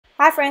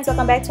Hi friends,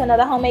 welcome back to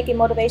another homemaking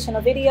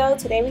motivational video.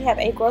 Today we have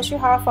a grocery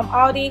haul from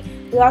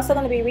Aldi. We're also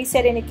going to be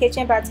resetting the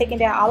kitchen by taking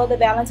down all of the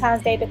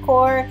Valentine's Day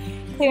decor,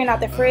 clearing out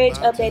the fridge,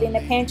 updating the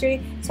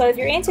pantry. So if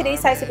you're into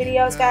these types of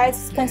videos,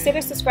 guys, consider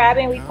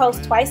subscribing. We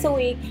post twice a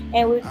week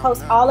and we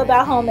post all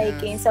about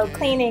homemaking. So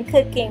cleaning,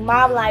 cooking,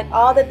 mom life,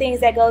 all the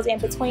things that goes in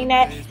between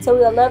that. So we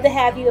would love to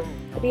have you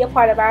be a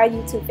part of our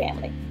YouTube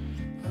family.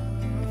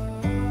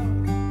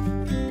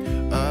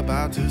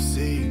 About to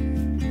see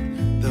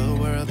the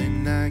world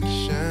in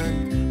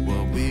action,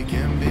 what we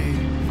can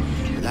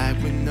be,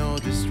 life with no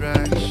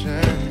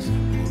distractions.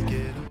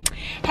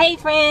 Hey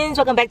friends,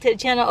 welcome back to the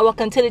channel, or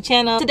welcome to the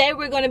channel. Today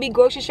we're going to be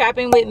grocery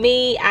shopping with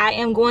me. I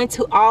am going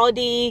to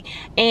Aldi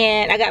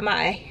and I got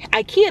my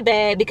IKEA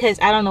bag because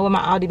I don't know where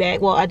my Aldi bag,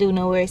 well I do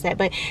know where it's at,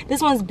 but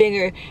this one's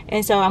bigger,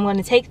 and so I'm going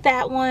to take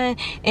that one.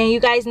 And you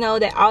guys know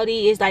that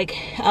Aldi is like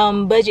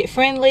budget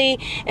friendly,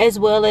 as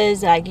well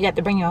as like you got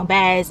to bring your own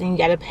bags and you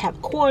got to have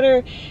a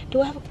quarter.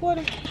 Do I have a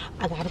quarter?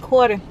 I got a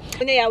quarter.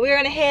 And yeah, we're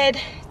gonna head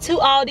to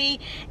Aldi,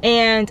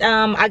 and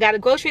I got a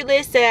grocery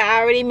list that I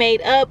already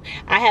made up.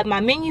 I have my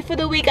menu for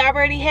the week I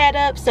already had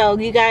up. So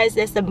you guys,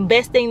 that's the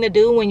best thing to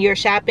do when you're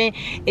shopping,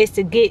 is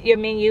to get your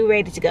menu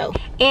ready to go.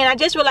 And I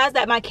just realized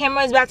that my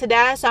camera is about to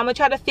die, so I'm gonna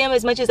try to film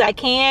as much as I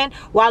can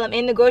while I'm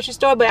in the grocery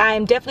store, but I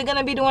am definitely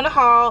gonna be doing a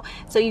haul,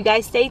 so you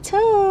guys stay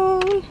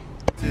tuned.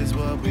 This is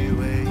what we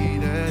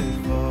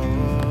waited for.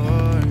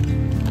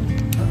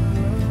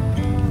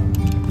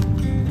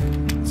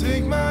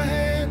 Take my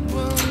hand,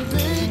 we'll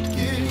make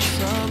it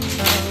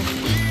somehow.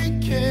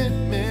 We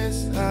can't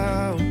miss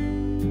out.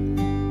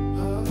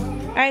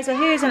 Alright, so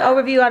here's an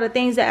overview of the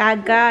things that I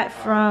got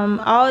from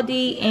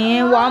Aldi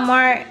and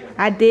Walmart.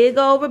 I did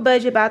go over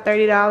budget about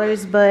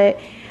 $30, but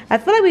I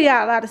feel like we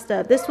got a lot of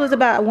stuff. This was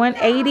about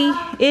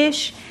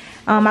 $180-ish.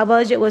 My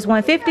budget was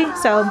 $150,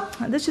 so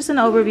this is just an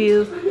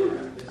overview.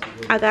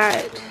 I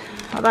got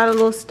a lot of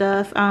little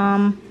stuff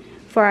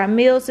for our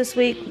meals this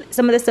week.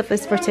 Some of this stuff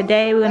is for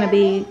today. We're going to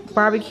be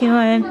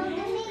barbecuing,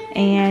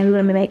 and we're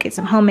going to be making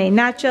some homemade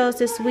nachos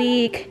this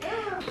week.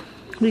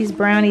 These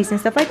brownies and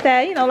stuff like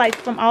that, you know, like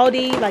from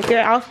Aldi, like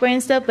their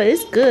off-brand stuff, but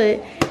it's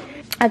good.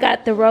 I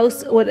got the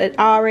roast with it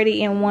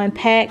already in one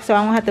pack, so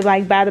I don't have to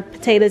like buy the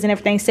potatoes and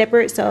everything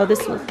separate. So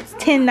this was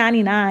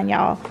 $10.99,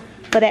 y'all,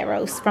 for that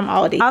roast from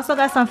Aldi. I also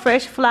got some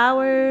fresh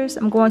flowers.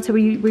 I'm going to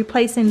be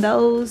replacing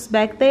those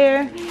back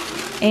there.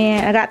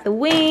 And I got the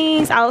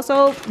wings.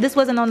 Also, this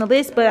wasn't on the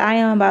list, but I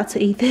am about to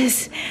eat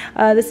this.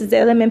 This is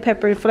the lemon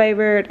pepper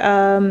flavored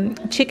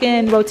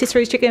chicken,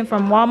 rotisserie chicken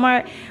from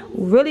Walmart.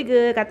 Really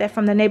good. Got that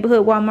from the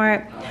neighborhood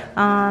Walmart.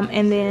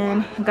 And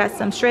then got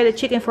some shredded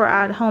chicken for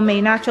our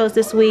homemade nachos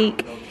this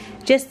week.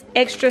 Just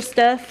extra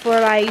stuff for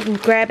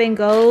like grab and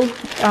go.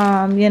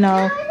 You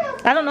know,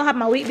 I don't know how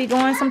my week be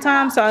going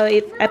sometimes, so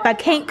if I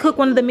can't cook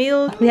one of the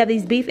meals, we have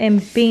these beef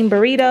and bean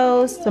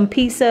burritos, some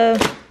pizza,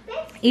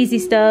 easy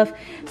stuff,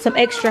 some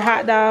extra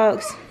hot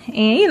dogs,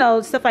 and you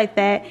know, stuff like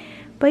that.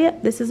 But yeah,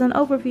 this is an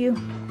overview.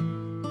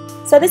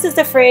 So this is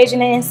the fridge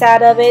and the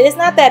inside of it. It's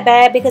not that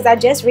bad because I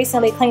just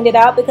recently cleaned it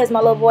out because my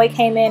little boy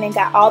came in and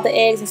got all the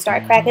eggs and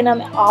started cracking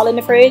them all in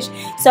the fridge.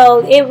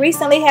 So it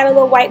recently had a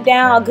little wipe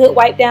down, a good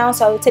wipe down.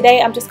 So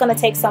today I'm just going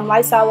to take some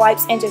Lysol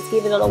wipes and just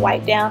give it a little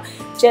wipe down,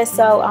 just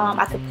so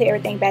I could put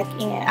everything back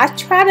in. I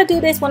try to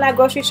do this when I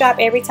grocery shop,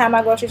 every time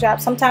I grocery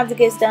shop. Sometimes it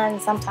gets done,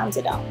 sometimes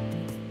it don't.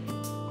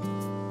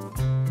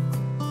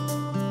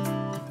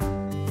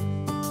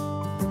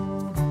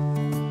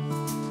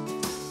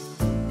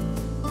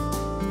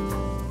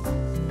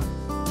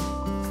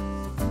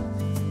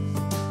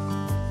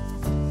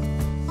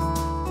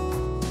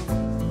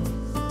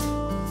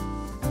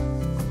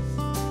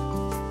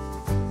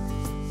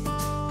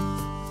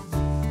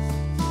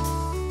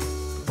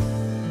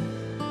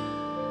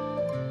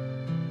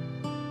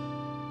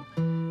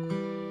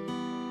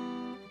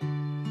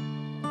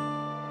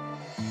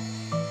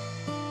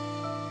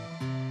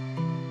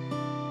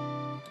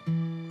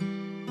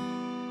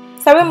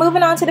 So we're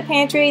moving on to the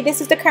pantry.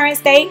 This is the current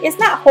state. It's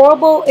not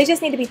horrible. It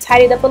just needs to be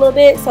tidied up a little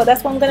bit. So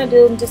that's what I'm going to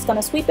do. I'm just going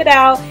to sweep it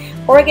out,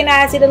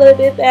 organize it a little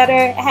bit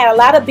better. I had a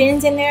lot of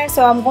bins in there,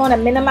 so I'm going to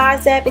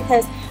minimize that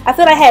because I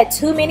feel I had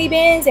too many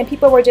bins and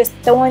people were just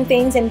throwing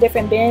things in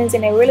different bins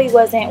and it really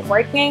wasn't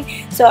working.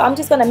 So I'm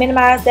just going to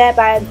minimize that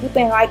by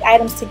grouping like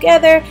items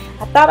together.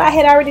 I thought I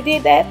had already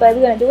did that, but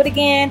we're going to do it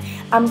again.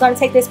 I'm going to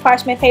take this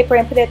parchment paper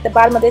and put it at the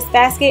bottom of this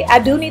basket. I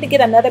do need to get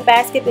another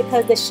basket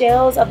because the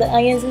shells of the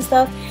onions and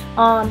stuff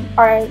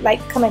are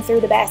like coming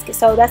through the basket.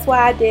 So that's why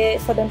I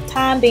did for the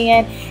time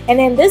being. And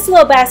then this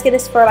little basket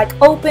is for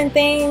like open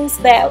things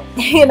that,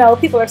 you know,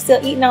 people are still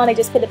eating on. They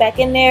just put it back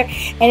in there.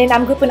 And then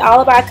I'm grouping all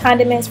of our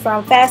condiments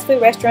from fast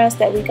food restaurants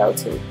that we go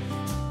to.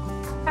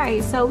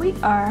 Alright, so we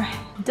are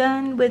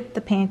done with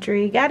the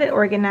pantry. Got it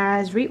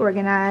organized,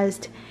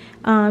 reorganized.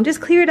 Just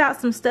cleared out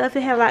some stuff.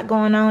 It had a lot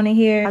going on in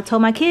here. I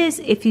told my kids,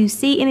 if you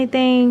see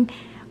anything,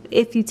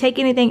 if you take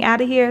anything out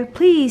of here,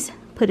 please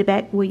put it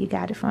back where you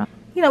got it from.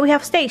 you know, we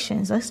have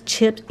stations. That's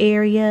chips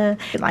area,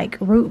 like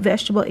root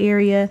vegetable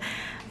area.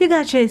 You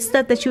got your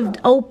stuff that you've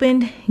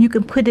opened, you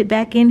can put it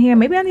back in here.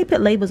 Maybe I need to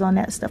put labels on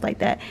that, stuff like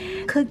that.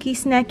 Cookie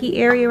snacky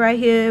area right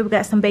here. We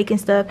got some baking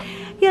stuff,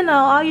 you know,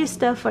 all your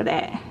stuff for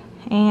that.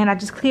 And I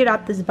just cleared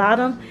out this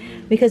bottom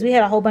because we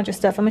had a whole bunch of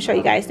stuff. I'm gonna show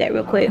you guys that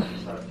real quick.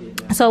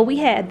 So we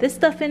had this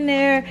stuff in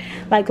there,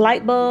 like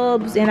light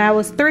bulbs, and I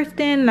was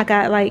thrifting. I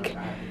got like,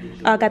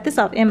 I got this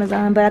off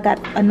Amazon, but I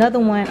got another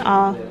one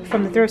off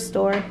from the thrift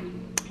store.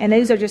 And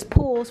these are just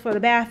pulls for the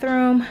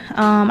bathroom.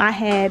 I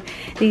had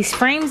these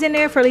frames in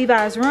there for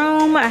Levi's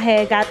room. I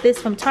had got this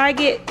from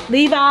Target.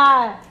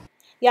 Levi!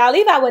 Y'all,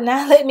 Levi would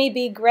not let me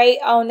be great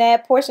on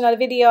that portion of the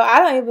video. I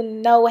don't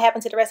even know what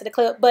happened to the rest of the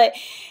clip. But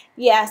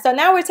yeah, so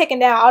now we're taking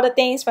down all the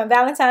things from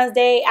Valentine's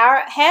Day.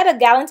 I had a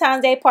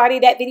Valentine's Day party.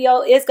 That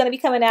video is going to be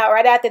coming out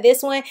right after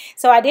this one.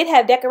 So I did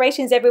have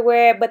decorations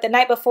everywhere. But the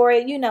night before,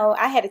 you know,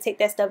 I had to take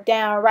that stuff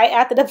down right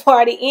after the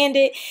party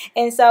ended.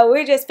 And so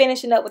we're just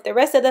finishing up with the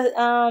rest of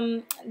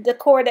the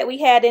decor that we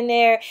had in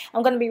there.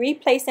 I'm going to be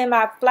replacing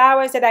my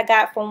flowers that I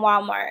got from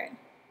Walmart.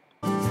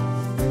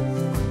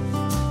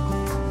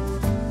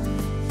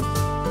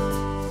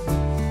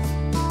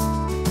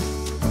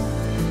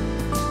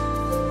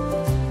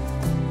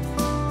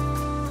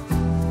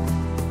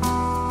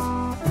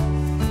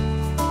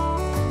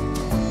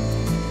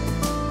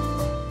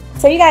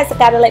 So you guys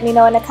gotta let me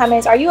know in the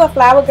comments, are you a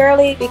flower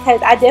girly? Because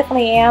I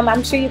definitely am.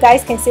 I'm sure you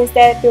guys can sense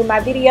that through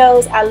my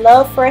videos. I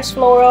love fresh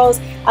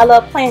florals. I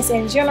love plants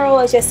in general.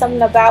 It's just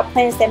something about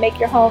plants that make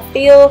your home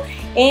feel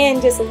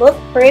and just look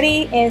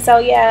pretty. And so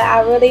yeah,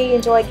 I really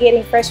enjoy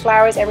getting fresh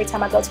flowers every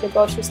time I go to the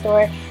grocery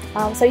store.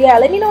 So yeah,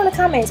 let me know in the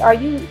comments, are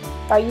you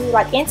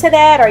like into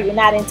that, or you're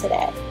not into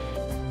that?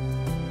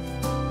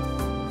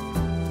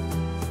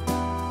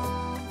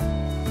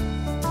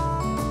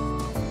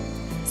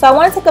 So I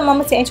want to take a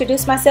moment to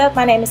introduce myself.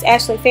 My name is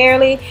Ashley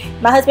Fairley.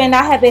 My husband and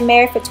I have been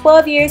married for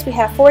 12 years. We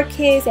have 4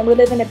 kids and we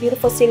live in the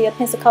beautiful city of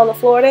Pensacola,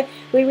 Florida.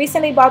 We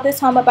recently bought this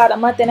home about a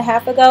month and a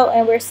half ago,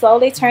 and we're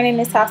slowly turning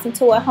this house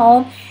into a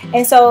home.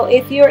 And so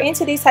if you're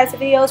into these types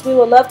of videos, we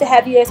would love to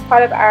have you as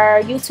part of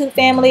our YouTube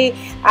family.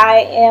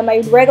 I am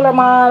a regular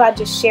mom. I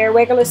just share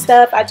regular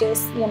stuff. I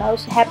just, you know,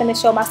 happen to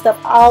show my stuff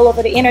all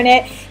over the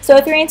internet. So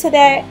if you're into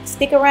that,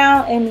 stick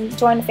around and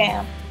join the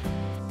fam.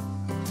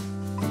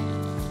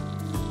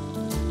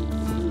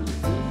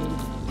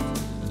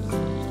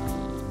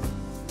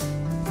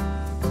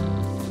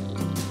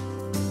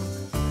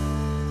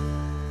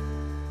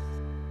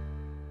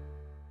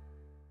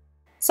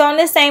 So on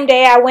this same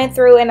day, I went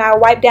through and I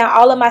wiped down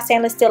all of my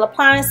stainless steel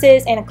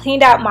appliances and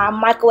cleaned out my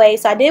microwave.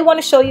 So I did want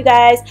to show you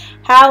guys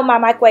how my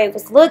microwave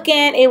was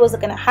looking. It was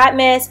looking a hot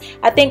mess.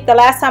 I think the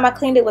last time I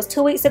cleaned it was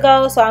 2 weeks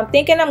ago. So I'm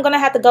thinking I'm going to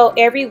have to go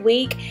every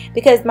week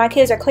because my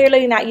kids are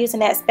clearly not using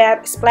that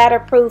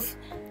splatter-proof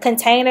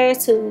container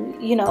to,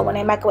 you know, when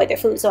they microwave their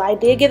food. So I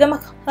did give them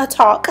a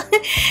talk.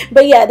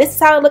 But yeah, this is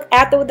how it looked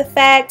after the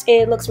fact.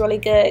 It looks really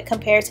good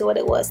compared to what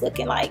it was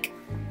looking like.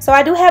 So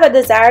I do have a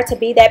desire to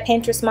be that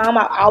Pinterest mom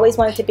I always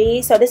wanted to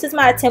be. So this is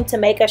my attempt to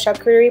make a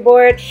charcuterie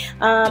board.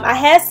 I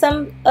had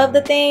some of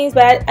the things,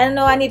 but I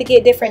know I need to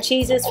get different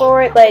cheeses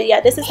for it. But yeah,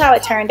 this is how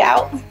it turned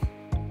out.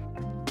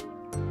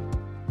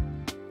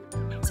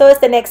 So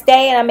it's the next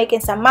day and I'm making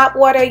some mop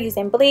water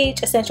using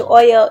bleach, essential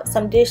oil,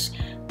 some dish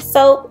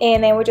soap,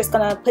 and then we're just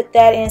gonna put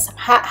that in some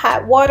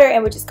hot water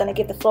and we're just gonna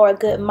give the floor a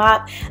good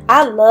mop.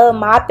 I love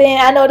mopping.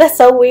 I know that's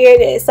so weird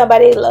that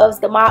somebody loves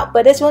the mop,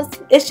 but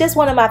it's just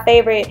one of my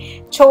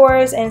favorite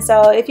chores. And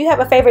so if you have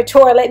a favorite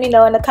chore, let me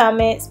know in the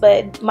comments,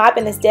 but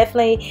mopping is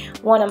definitely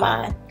one of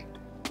mine.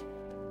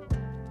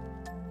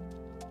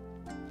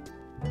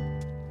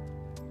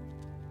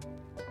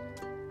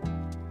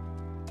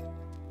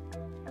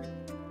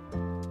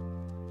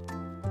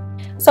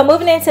 So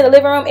moving into the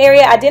living room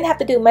area, I didn't have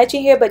to do much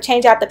in here but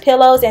change out the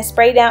pillows and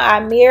spray down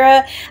our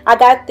mirror. I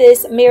got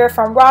this mirror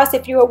from Ross,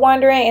 if you were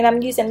wondering, and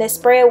I'm using this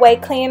spray away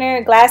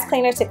cleaner, glass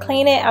cleaner, to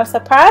clean it. I'm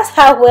surprised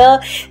how well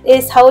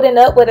it's holding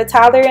up with a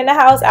toddler in the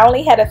house. I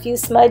only had a few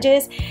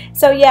smudges.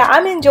 So yeah,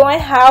 I'm enjoying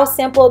how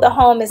simple the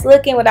home is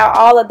looking without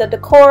all of the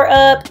decor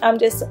up. I'm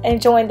just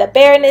enjoying the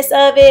bareness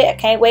of it. I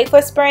can't wait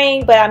for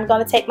spring, but I'm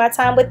going to take my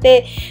time with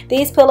it.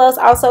 These pillows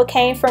also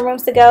came from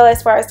Rooms to Go,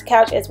 as far as the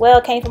couch as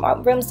well came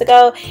from Rooms to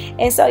Go.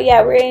 And so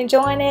yeah, we're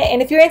enjoying it.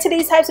 And if you're into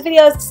these types of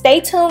videos, stay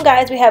tuned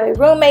guys. We have a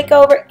room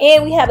makeover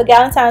and we have a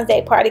Valentine's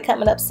Day party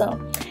coming up soon.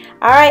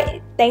 All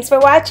right, thanks for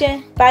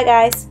watching. Bye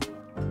guys.